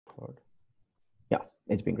Record. Yeah,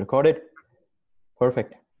 it's being recorded.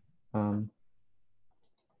 Perfect.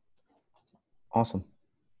 Awesome.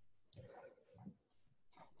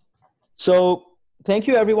 So thank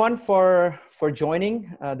you everyone for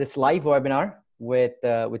joining this live webinar with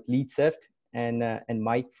LeadSift and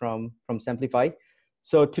Mike from Simplify.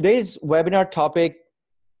 So today's webinar topic,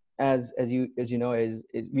 as you know, is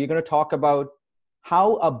we're going to talk about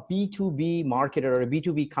how a B2B marketer or a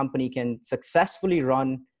B2B company can successfully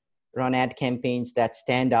run ad campaigns that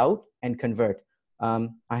stand out and convert.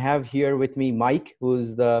 I have here with me Mike,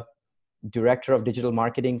 who's the Director of Digital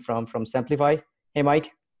Marketing from Simplify. Hey,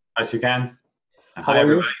 Mike. Hi, Sukan. Hi,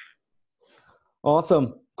 everybody.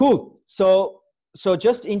 Awesome. Cool. So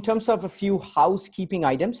just in terms of a few housekeeping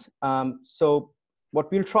items. So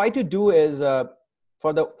what we'll try to do is for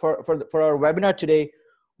our webinar today,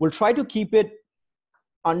 we'll try to keep it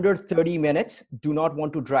under 30 minutes. Do not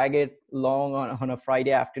want to drag it long on a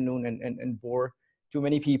Friday afternoon and bore too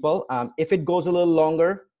many people. If it goes a little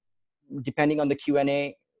longer, depending on the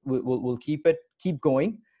Q&A, we'll keep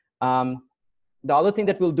going. The other thing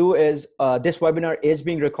that we'll do is this webinar is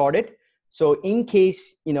being recorded. So in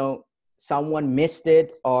case, someone missed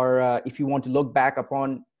it, or if you want to look back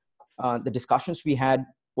upon the discussions we had,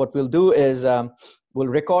 what we'll do is we'll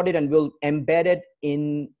record it and we'll embed it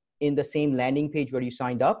in the same landing page where you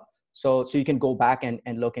signed up. So you can go back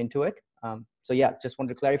and look into it. So yeah, just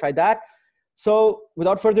wanted to clarify that. So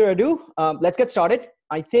without further ado, let's get started.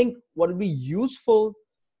 I think what will be useful,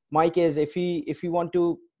 Mike, is if we want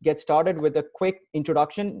to get started with a quick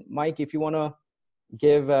introduction. Mike, if you want to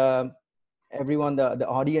give everyone, the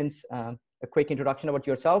audience, a quick introduction about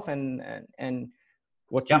yourself and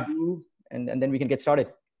what you do, and then we can get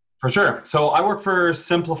started. For sure. So I work for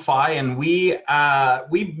Simplify, and we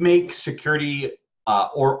make security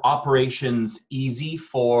or operations easy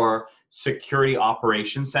for security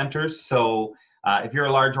operation centers. So if you're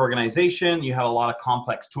a large organization, you have a lot of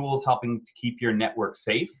complex tools helping to keep your network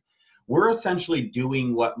safe. We're essentially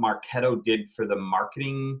doing what Marketo did for the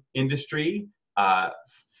marketing industry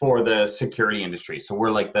for the security industry. So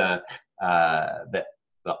we're like the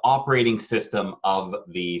operating system of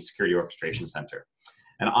the security orchestration center.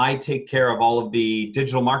 And I take care of all of the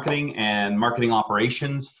digital marketing and marketing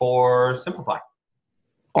operations for Simplify.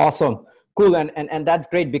 Awesome. Cool. And that's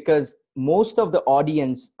great, because most of the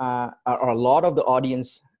audience, or a lot of the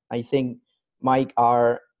audience, I think, Mike,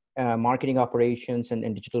 are marketing operations and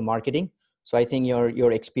digital marketing. So I think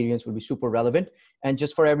your experience will be super relevant. And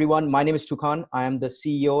just for everyone, my name is Tukan. I am the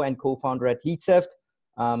CEO and co-founder at LeadSift.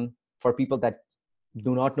 For people that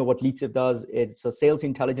do not know what LeadSift does, it's a sales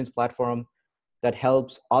intelligence platform that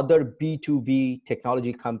helps other B2B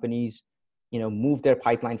technology companies, move their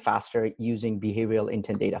pipeline faster using behavioral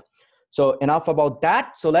intent data. So enough about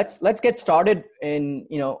that. So let's get started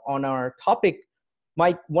on our topic.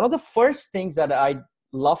 Mike, one of the first things that I'd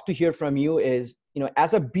love to hear from you is,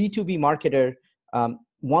 as a B2B marketer,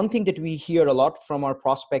 one thing that we hear a lot from our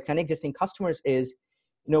prospects and existing customers is,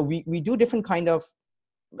 we do different kind of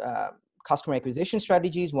customer acquisition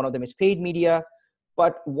strategies. One of them is paid media.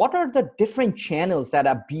 But what are the different channels that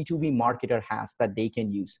a B2B marketer has that they can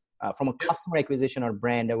use from a customer acquisition or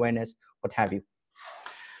brand awareness, what have you?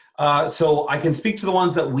 So I can speak to the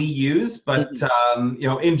ones that we use, but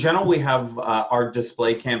in general, we have our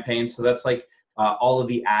display campaigns. So that's like all of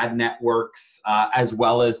the ad networks, as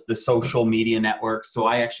well as the social media networks. So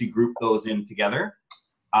I actually group those in together.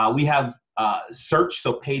 We have search,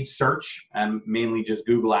 so paid search, and mainly just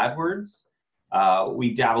Google AdWords.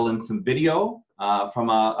 We dabble in some video from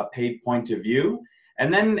a paid point of view.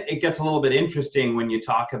 And then it gets a little bit interesting when you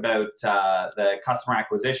talk about the customer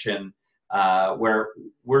acquisition, where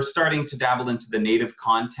we're starting to dabble into the native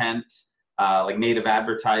content, like native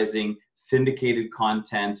advertising, syndicated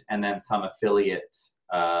content, and then some affiliate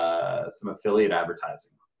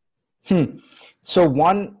advertising. So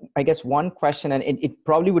one question, and it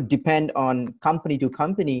probably would depend on company to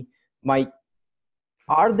company, Mike.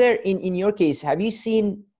 Are there, in your case, have you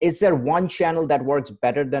seen, is there one channel that works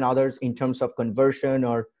better than others in terms of conversion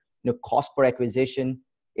or cost per acquisition?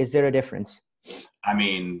 Is there a difference? I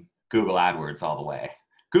mean, Google AdWords all the way,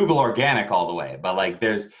 Google organic all the way, but like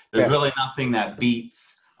there's really nothing that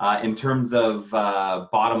beats in terms of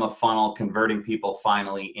bottom of funnel, converting people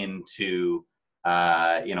finally into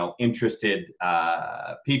interested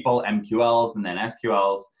people, MQLs and then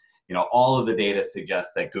SQLs. All of the data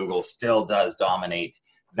suggests that Google still does dominate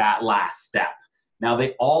that last step. Now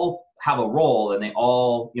they all have a role and they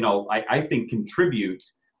all, I think contribute.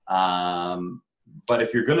 But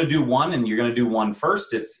if you're going to do one and you're going to do one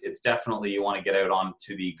first, it's definitely, you want to get out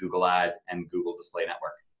onto the Google Ad and Google Display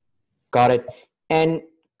Network. Got it. And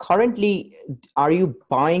currently, are you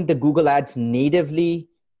buying the Google ads natively,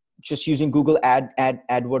 just using Google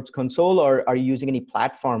AdWords console, or are you using any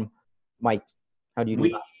platform, Mike? How do you do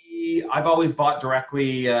that? I've always bought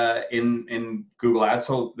directly in Google Ads.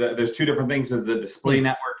 So there's two different things. There's the display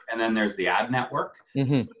network, and then there's the ad network.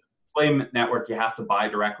 Mm-hmm. So the display network, you have to buy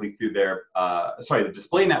directly through their, the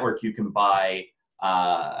display network you can buy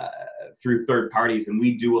through third parties. And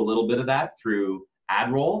we do a little bit of that through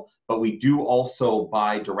AdRoll, but we do also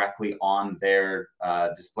buy directly on their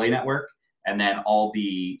display network. And then all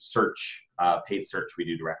the search, paid search, we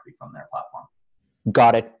do directly from their platform.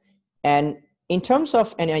 Got it. And in terms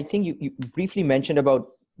of, and I think you briefly mentioned about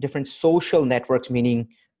different social networks, meaning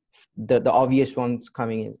the obvious ones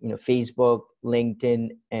coming in, Facebook,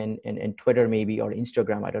 LinkedIn, and Twitter maybe, or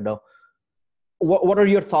Instagram, I don't know. What are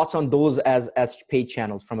your thoughts on those as paid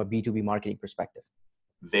channels from a B2B marketing perspective?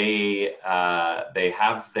 They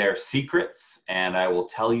have their secrets, and I will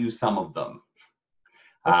tell you some of them.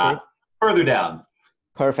 Okay. Further down.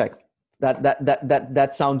 Perfect. That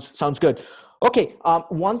sounds good. Okay.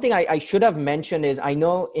 One thing I should have mentioned is, I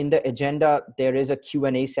know in the agenda there is a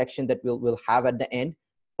Q&A section that we'll have at the end,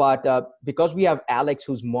 but because we have Alex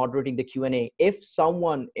who's moderating the Q&A, if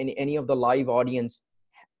someone in any of the live audience,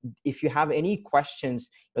 if you have any questions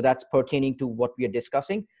that's pertaining to what we are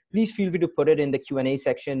discussing, please feel free to put it in the Q&A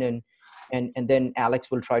section, and then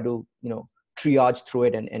Alex will try to triage through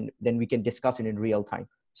it, and then we can discuss it in real time.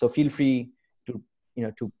 So feel free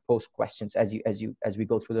to post questions as we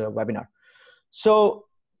go through the webinar. So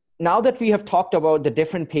now that we have talked about the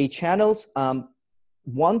different paid channels,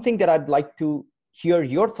 one thing that I'd like to hear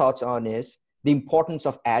your thoughts on is the importance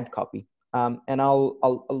of ad copy. And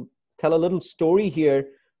I'll tell a little story here.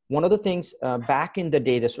 One of the things back in the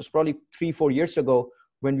day, this was probably 3-4 years ago,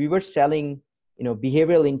 when we were selling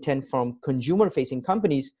behavioral intent from consumer facing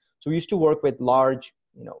companies. So we used to work with large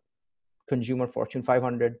consumer Fortune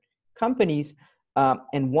 500 companies.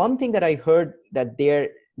 And one thing that I heard that their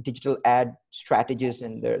digital ad strategists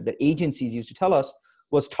and their agencies used to tell us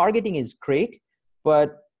was, targeting is great,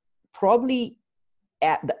 but probably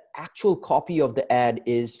the actual copy of the ad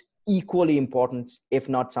is equally important, if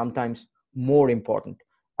not sometimes more important.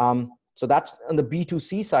 So that's on the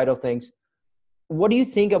B2C side of things. What do you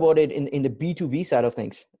think about it in the B2B side of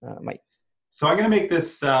things, Mike? So I'm going to make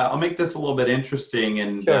this, I'll make this a little bit interesting,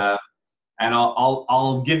 and sure. And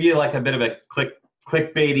I'll give you like a bit of a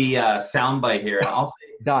clickbaity soundbite here, and I'll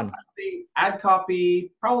say, done. Ad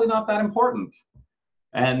copy probably not that important,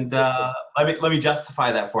 and let me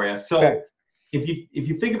justify that for you. So okay. if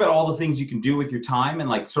you think about all the things you can do with your time and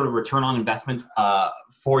like sort of return on investment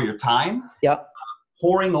for your time,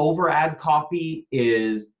 pouring over ad copy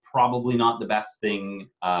is probably not the best thing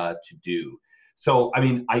to do. So I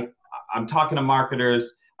mean, I'm talking to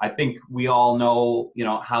marketers. I think we all know,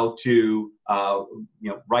 how to,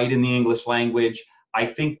 write in the English language. I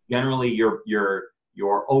think generally your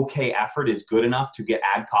okay effort is good enough to get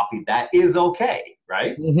ad copy. That is okay,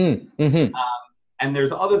 right? Mm-hmm. Mm-hmm. And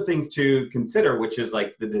there's other things to consider, which is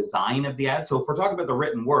like the design of the ad. So if we're talking about the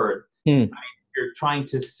written word, you're trying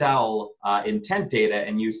to sell intent data,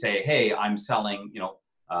 and you say, hey, I'm selling,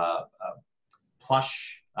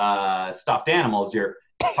 plush stuffed animals. You're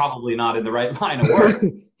probably not in the right line of work.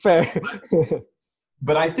 Fair.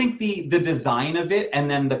 But I think the design of it and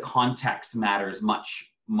then the context matters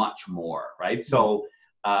much more, right? So,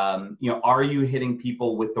 are you hitting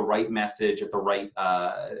people with the right message at the right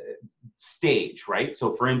stage, right?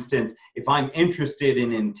 So for instance, if I'm interested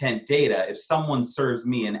in intent data, if someone serves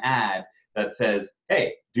me an ad that says,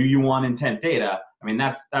 hey, do you want intent data? I mean,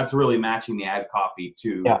 that's really matching the ad copy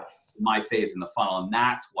to my phase in the funnel, and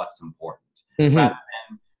that's what's important. Mm-hmm.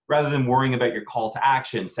 Rather than worrying about your call to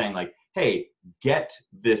action, saying like, hey, get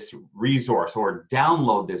this resource or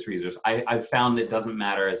download this resource. I've found it doesn't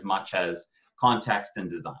matter as much as context and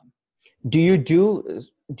design. Do you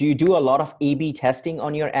do a lot of A/B testing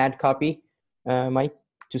on your ad copy, Mike,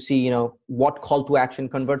 to see what call to action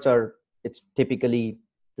converts, or it's typically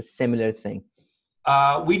the similar thing?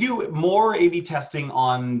 We do more A/B testing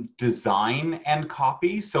on design and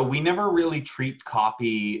copy. So we never really treat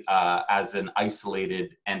copy as an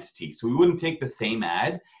isolated entity. So we wouldn't take the same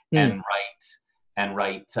ad and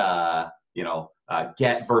write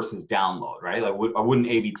get versus download, right? Like I wouldn't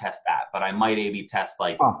A/B test that, but I might A/B test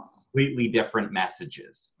like completely different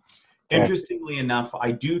messages. Okay. Interestingly enough,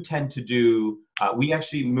 I do tend to do, we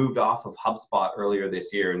actually moved off of HubSpot earlier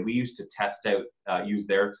this year, and we used to test out, use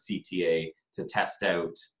their CTA to test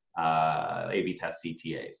out A/B test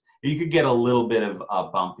CTAs. You could get a little bit of a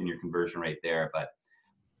bump in your conversion rate there, but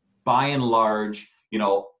by and large,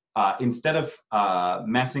 instead of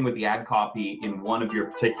messing with the ad copy in one of your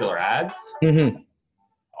particular ads,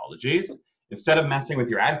 apologies, instead of messing with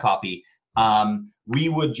your ad copy, we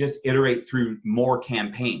would just iterate through more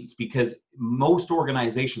campaigns, because most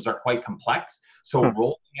organizations are quite complex. So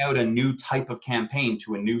rolling out a new type of campaign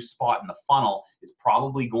to a new spot in the funnel is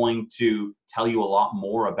probably going to tell you a lot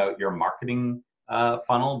more about your marketing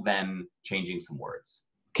funnel than changing some words.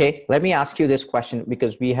 Okay, let me ask you this question,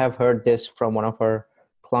 because we have heard this from one of our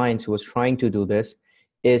clients who was trying to do this.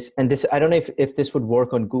 And this, I don't know if this would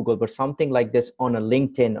work on Google, but something like this on a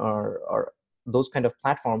LinkedIn or those kind of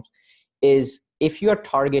platforms is, if you're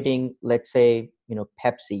targeting, let's say,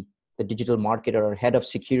 Pepsi, the digital marketer or head of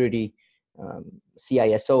security,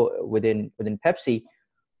 CISO within Pepsi,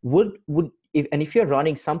 if you're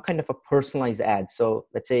running some kind of a personalized ad, so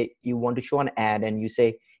let's say you want to show an ad and you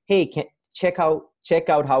say, hey, check out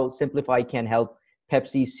how Simplify can help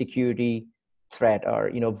Pepsi's security threat or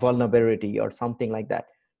vulnerability or something like that.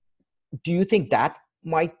 Do you think that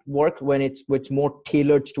might work when it's more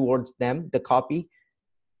tailored towards them, the copy?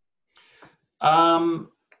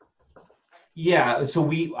 Yeah. So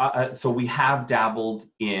we have dabbled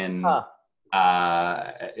in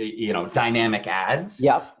dynamic ads.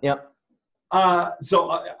 Yep.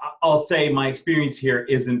 So I'll say my experience here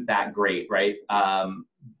isn't that great, right?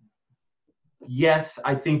 Yes,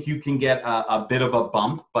 I think you can get a bit of a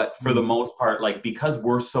bump, but for the most part, like, because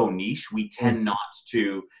we're so niche, we tend not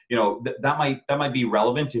to, that might be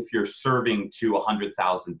relevant if you're serving to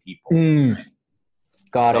 100,000 people.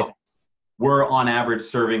 Got it. We're on average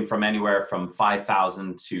serving from anywhere from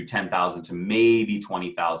 5,000 to 10,000 to maybe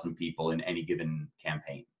 20,000 people in any given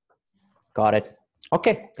campaign. Got it.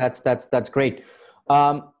 Okay, that's great.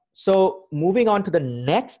 So moving on to the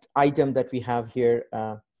next item that we have here,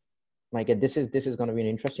 Mike, this is going to be an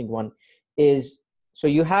interesting one. Is, so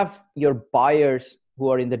you have your buyers who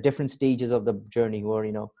are in the different stages of the journey, who are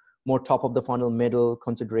more top of the funnel, middle,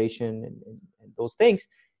 consideration, and those things.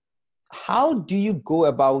 How do you go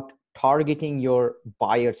about targeting your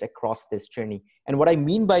buyers across this journey? And what I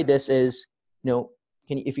mean by this is,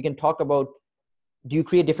 if you can talk about, do you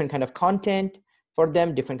create different kind of content for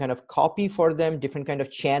them, different kind of copy for them, different kind of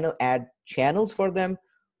ad channels for them?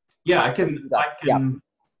 Yeah, I can.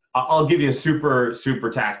 I'll give you a super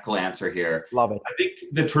tactical answer here. Love it. I think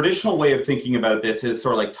the traditional way of thinking about this is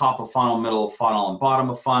sort of like top of funnel, middle of funnel, and bottom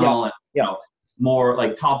of funnel. And more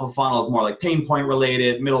like top of funnel is more like pain point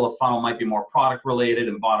related, middle of funnel might be more product related,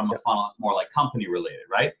 and bottom of funnel is more like company related,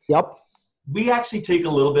 right? Yep. We actually take a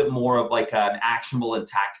little bit more of like an actionable and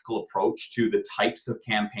tactical approach to the types of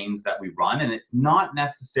campaigns that we run. And it's not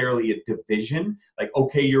necessarily a division, like,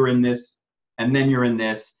 okay, you're in this, and then you're in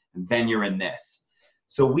this, and then you're in this.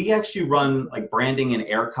 So we actually run like branding and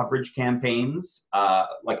air coverage campaigns,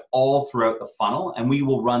 like all throughout the funnel. And we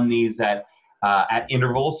will run these at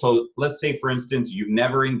intervals. So let's say, for instance, you've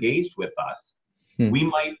never engaged with us. We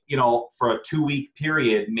might, for a 2-week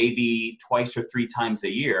period, maybe twice or 3 times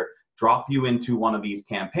a year, drop you into one of these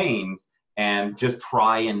campaigns and just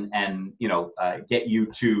try and get you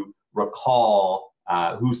to recall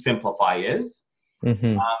who Simplify is.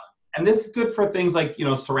 And this is good for things like,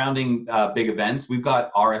 surrounding big events. We've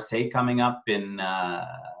got RSA coming up in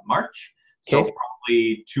March. So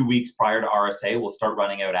probably 2 weeks prior to RSA, we'll start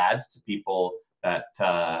running out ads to people that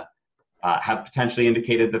have potentially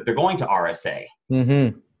indicated that they're going to RSA.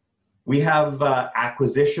 We have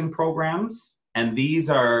acquisition programs, and these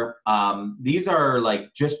are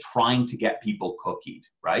like just trying to get people cookied,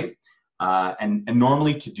 right? And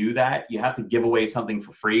normally to do that, you have to give away something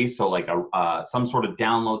for free. So like some sort of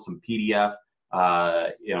download, some PDF,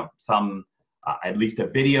 some at least a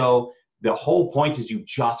video. The whole point is you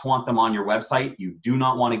just want them on your website. You do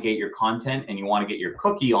not want to get your content, and you want to get your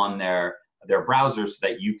cookie on their browser so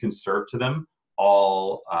that you can serve to them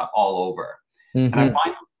all over. And I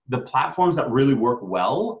find the platforms that really work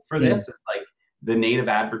well for this is like the native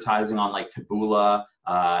advertising on like Taboola,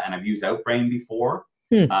 and I've used Outbrain before.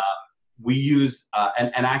 We use,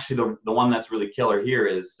 and actually the one that's really killer here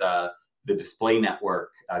is the display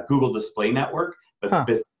network, Google Display Network, but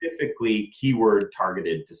specifically keyword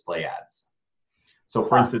targeted display ads. So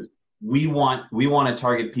for instance, we want to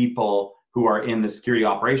target people who are in the security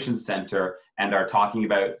operations center and are talking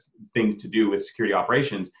about things to do with security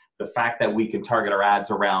operations. The fact that we can target our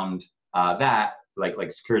ads around that,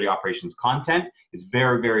 like security operations content, is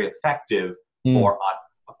very, very effective for us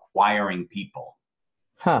acquiring people.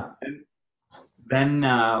 And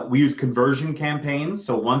then we use conversion campaigns.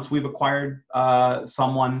 So once we've acquired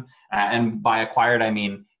someone, and by acquired I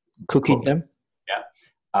mean cookied them.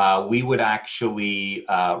 we would actually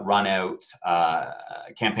run out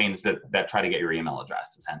campaigns that try to get your email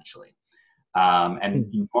address, essentially.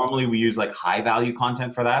 And normally we use like high value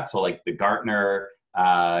content for that. So like the Gartner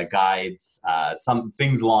guides, some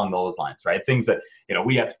things along those lines, right? Things that, you know,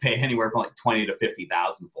 we have to pay anywhere from like 20 to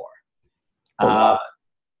 50,000 for. Oh, wow.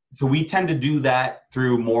 So we tend to do that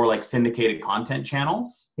through more like syndicated content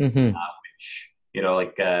channels, which, you know,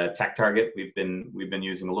 like Tech Target, we've been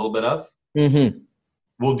using a little bit of.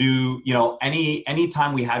 We'll do, you know,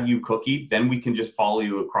 anytime we have you cookied, then we can just follow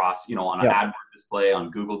you across, you know, on an AdWords display,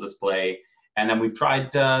 on Google display. And then we've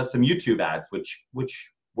tried some YouTube ads, which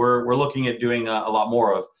we're looking at doing a lot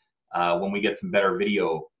more of when we get some better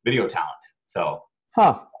video talent. So,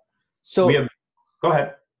 So go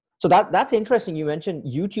ahead. So that's interesting. You mentioned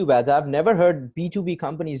YouTube ads. I've never heard B2B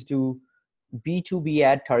companies do B2B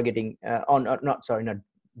ad targeting not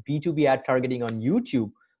B2B ad targeting on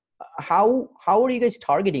YouTube. How are you guys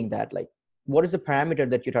targeting that? Like, what is the parameter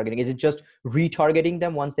that you're targeting? Is it just retargeting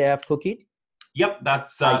them once they have cookied? Yep,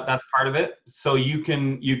 that's part of it. So you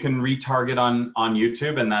can retarget on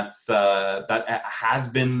YouTube, and that has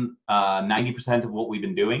been 90% of what we've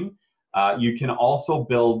been doing. You can also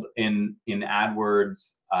build in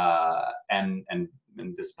AdWords and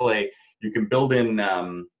display. You can build in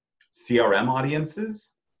CRM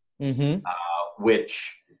audiences,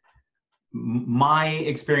 which my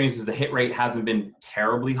experience is the hit rate hasn't been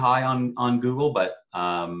terribly high on Google, but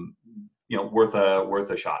you know, worth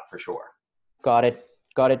a shot for sure. Got it.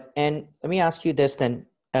 And let me ask you this then.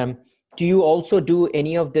 Do you also do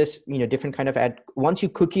any of this, you know, different kind of ad? Once you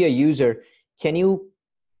cookie a user, can you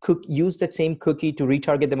use that same cookie to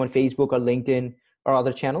retarget them on Facebook or LinkedIn or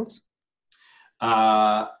other channels?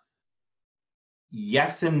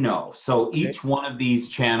 Yes and no. So each one of these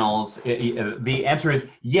channels, the answer is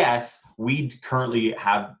yes. We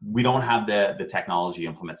don't have the technology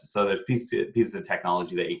implemented. So there's pieces of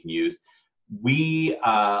technology that you can use. We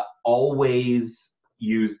always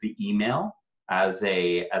use the email as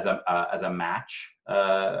a match,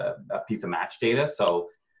 a piece of match data. So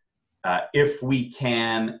if we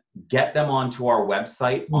can get them onto our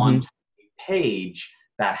website, onto a page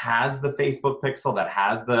that has the Facebook pixel, that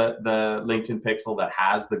has the LinkedIn pixel, that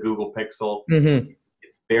has the Google pixel,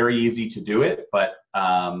 it's very easy to do it. But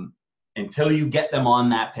until you get them on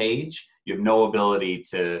that page, you have no ability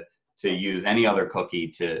to use any other cookie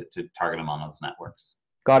to target them on those networks.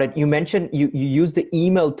 Got it. You mentioned you use the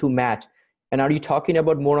email to match. And are you talking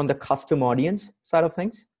about more on the custom audience side of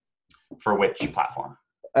things? For which platform?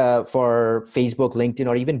 For Facebook, LinkedIn,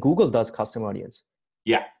 or even Google does custom audience.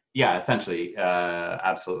 Yeah, essentially.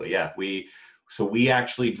 Absolutely. Yeah. We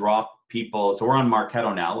actually drop people. So we're on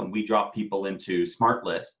Marketo now, and we drop people into smart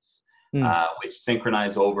lists, which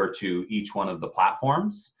synchronize over to each one of the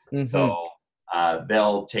platforms. So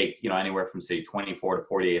they'll take, you know, anywhere from say 24 to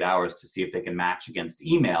 48 hours to see if they can match against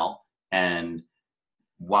email. And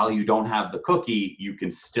while you don't have the cookie, you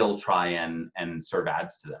can still try and serve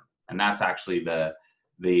ads to them. And that's actually the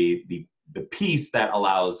piece that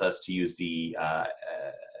allows us to use the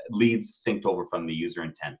leads synced over from the user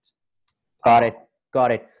intent. Got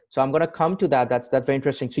it. So I'm going to come to that. That's very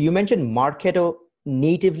interesting. So you mentioned Marketo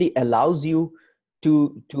natively allows you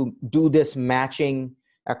to do this matching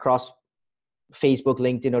across Facebook,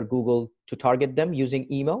 LinkedIn, or Google to target them using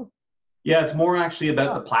email? Yeah, it's more actually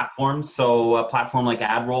about the platform. So a platform like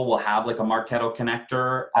AdRoll will have like a Marketo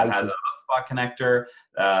connector that has a HubSpot connector.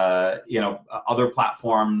 You know, other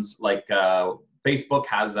platforms like Facebook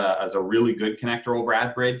has a really good connector over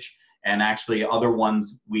AdBridge, and actually other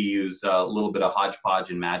ones we use a little bit of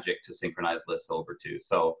hodgepodge and magic to synchronize lists over to.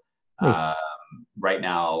 So right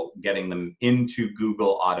now, getting them into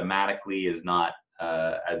Google automatically is not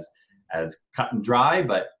as cut and dry,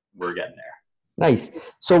 but we're getting there. Nice.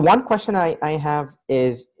 So one question I have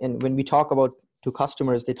is, and when we talk about to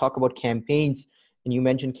customers, they talk about campaigns, and you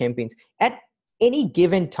mentioned campaigns. At any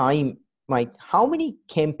given time, Mike, how many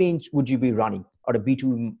campaigns would you be running, or a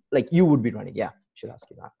B2, like you would be running? Yeah, I should ask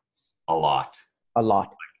you that. A lot.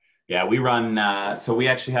 Yeah, we run. So we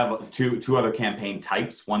actually have two other campaign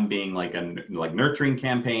types. One being like nurturing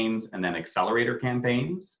campaigns, and then accelerator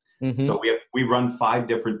campaigns. So we run 5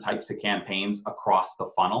 different types of campaigns across the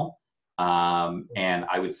funnel. And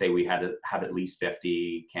I would say we have at least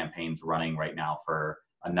 50 campaigns running right now for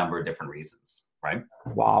a number of different reasons, right?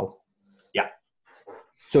 Wow. Yeah.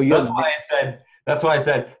 So that's why I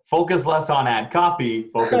said focus less on ad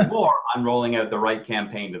copy, focus more on rolling out the right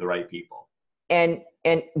campaign to the right people. And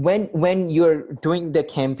when you're doing the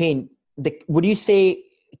campaign, would you say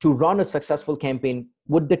to run a successful campaign,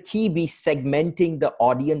 would the key be segmenting the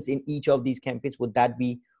audience in each of these campaigns? Would that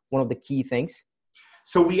be one of the key things?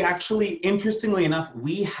 So we actually, interestingly enough,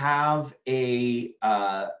 we have a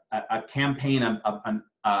campaign, an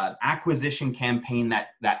acquisition campaign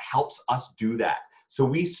that helps us do that. So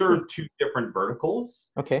we serve two different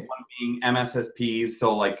verticals. Okay. One being MSSPs,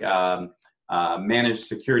 so like managed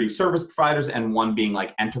security service providers, and one being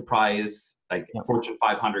like enterprise, like Fortune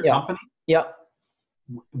 500 company. Yeah.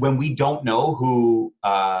 When we don't know who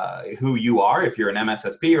you are, if you're an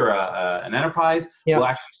MSSP or an enterprise, we'll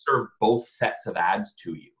actually serve both sets of ads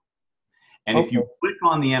to you. And if you click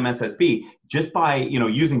on the MSSP, just by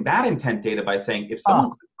using that intent data, by saying if someone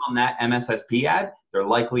clicks on that MSSP ad, they're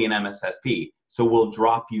likely an MSSP. So we'll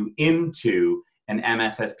drop you into an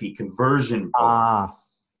MSSP conversion program.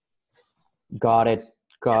 Got it.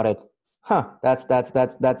 Huh. That's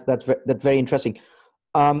very interesting.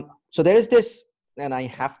 So there is this, and I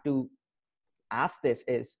have to ask this,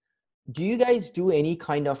 is do you guys do any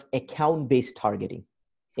kind of account-based targeting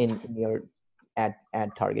in your ad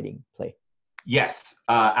targeting play? Yes,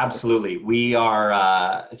 absolutely. We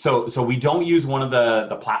are, so we don't use one of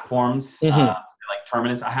the platforms like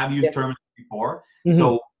Terminus. I have used Terminus before.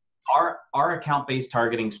 So our account-based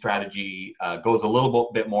targeting strategy goes a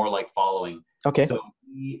little bit more like following. Okay. So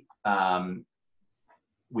we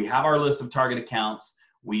have our list of target accounts.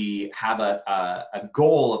 We have a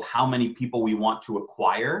goal of how many people we want to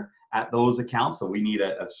acquire at those accounts. So we need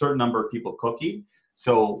a certain number of people cookied.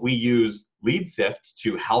 So we use LeadSift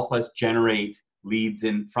to help us generate leads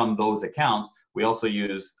from those accounts. We also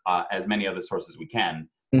use as many other sources we can.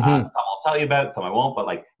 Some I'll tell you about, some I won't. But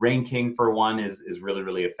like Ranking for one is really,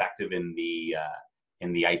 really effective in the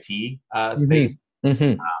IT space. But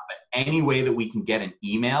any way that we can get an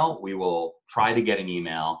email, we will try to get an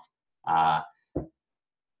email.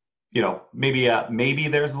 Maybe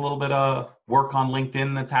there's a little bit of work on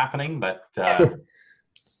LinkedIn that's happening, but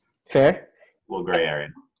fair. A little gray area.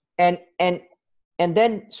 And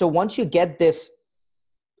then, so once you get this,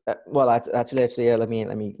 let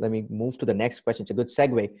me move to the next question. It's a good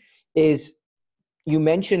segue. Is you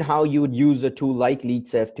mentioned how you would use a tool like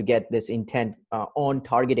LeadSift to get this intent on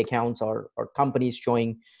target accounts or companies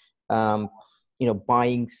showing,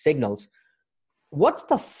 buying signals. What's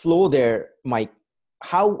the flow there, Mike?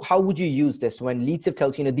 How would you use this when LeadSift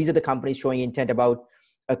tells you, these are the companies showing intent about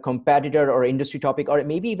a competitor or industry topic, or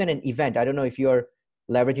maybe even an event? I don't know if you're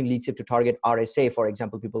leveraging LeadSift to target RSA, for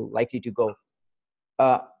example, people likely to go.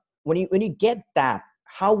 When you get that,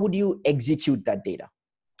 how would you execute that data?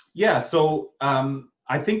 Yeah, so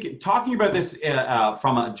I think talking about this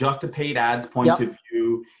from just a paid ads point of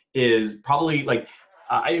view is probably like,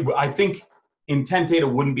 I think intent data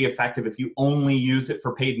wouldn't be effective if you only used it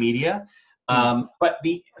for paid media. But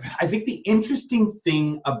I think the interesting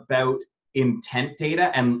thing about intent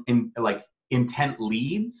data and intent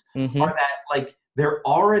leads are that like they're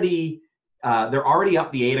already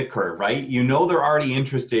up the ADA curve, right? They're already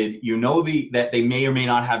interested. That they may or may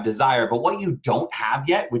not have desire. But what you don't have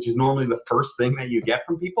yet, which is normally the first thing that you get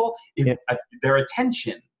from people, is their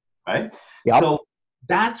attention, right? So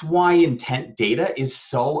that's why intent data is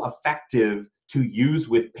so effective to use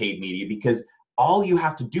with paid media, because all you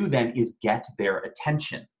have to do then is get their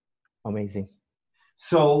attention. Amazing.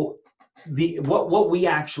 So what we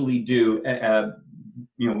actually do,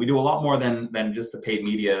 we do a lot more than just the paid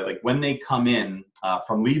media. Like when they come in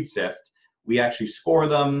from LeadSift, we actually score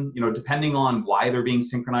them. Depending on why they're being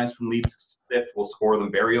synchronized from LeadSift, we'll score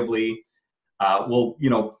them variably. We'll,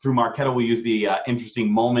 through Marketo, we'll use the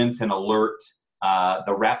interesting moments and alert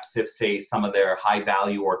the reps if, say, some of their high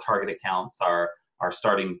value or target accounts are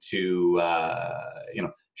starting to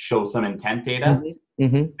show some intent data.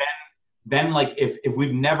 Then like if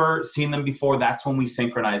we've never seen them before, that's when we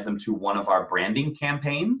synchronize them to one of our branding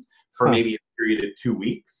campaigns for maybe a period of 2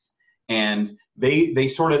 weeks. And they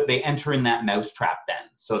enter in that mousetrap then.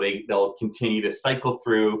 So they'll continue to cycle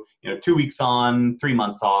through, 2 weeks on, 3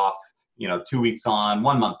 months off, 2 weeks on,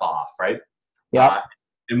 1 month off, right?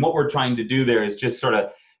 And what we're trying to do there is just sort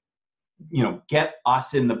of, get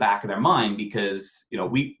us in the back of their mind, because,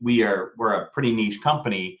 we're a pretty niche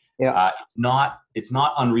company. It's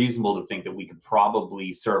not unreasonable to think that we could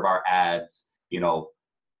probably serve our ads,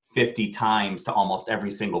 50 times to almost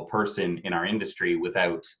every single person in our industry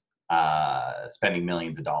without spending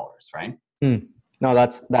millions of dollars, right? No,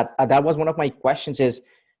 that was one of my questions, is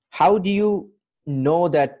how do you know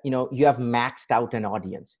that, you have maxed out an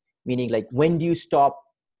audience? Meaning, like, when do you stop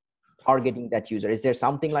targeting that user? Is there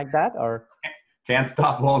something like that, or? Can't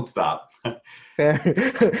stop, won't stop. Fair.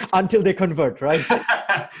 Until they convert, right?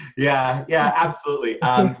 Yeah, absolutely.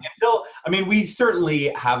 We certainly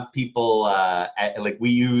have people, we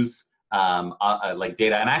use like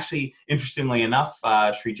data. And actually, interestingly enough,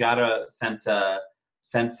 Srijata sent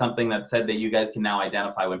sent something that said that you guys can now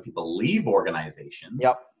identify when people leave organizations.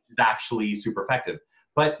 Yep. It's actually super effective.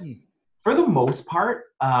 But for the most part,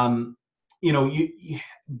 you know,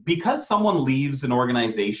 because someone leaves an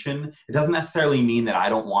organization, it doesn't necessarily mean that I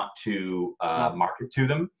don't want to market to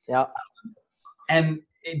them. Yeah. And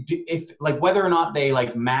if like whether or not they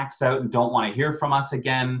like max out and don't want to hear from us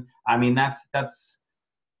again, I mean that's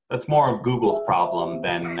more of Google's problem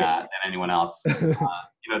than anyone else. You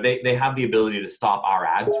know, they have the ability to stop our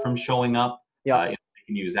ads from showing up. Yeah. You know, they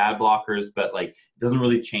can use ad blockers, but like it doesn't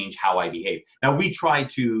really change how I behave. Now we try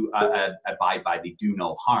to abide by the do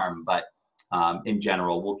no harm, but in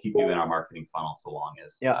general, we'll keep you in our marketing funnel so long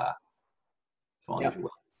as you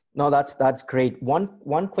will. No, that's great.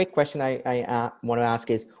 One quick question I want to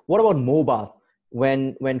ask is, what about mobile?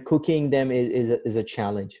 When cooking them is a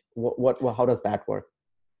challenge. What how does that work?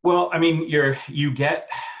 Well, I mean,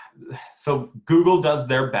 so Google does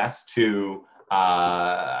their best to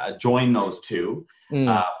join those two.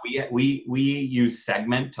 We use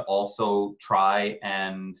Segment to also try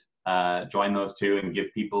and join those two and give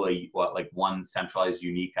people one centralized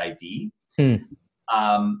unique ID.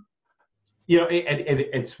 You know,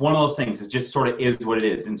 it's one of those things. It just sort of is what it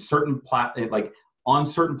is. In certain on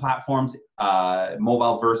certain platforms,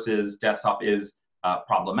 mobile versus desktop is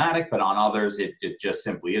problematic, but on others, it just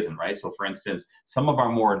simply isn't, right? So for instance, some of our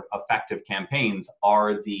more effective campaigns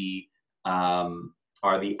are the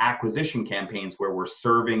acquisition campaigns where we're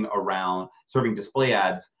serving display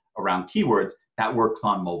ads around keywords. That works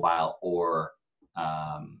on mobile or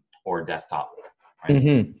desktop,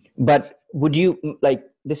 right? But would you, like,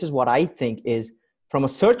 this is what I think is, from a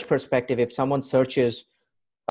search perspective, if someone searches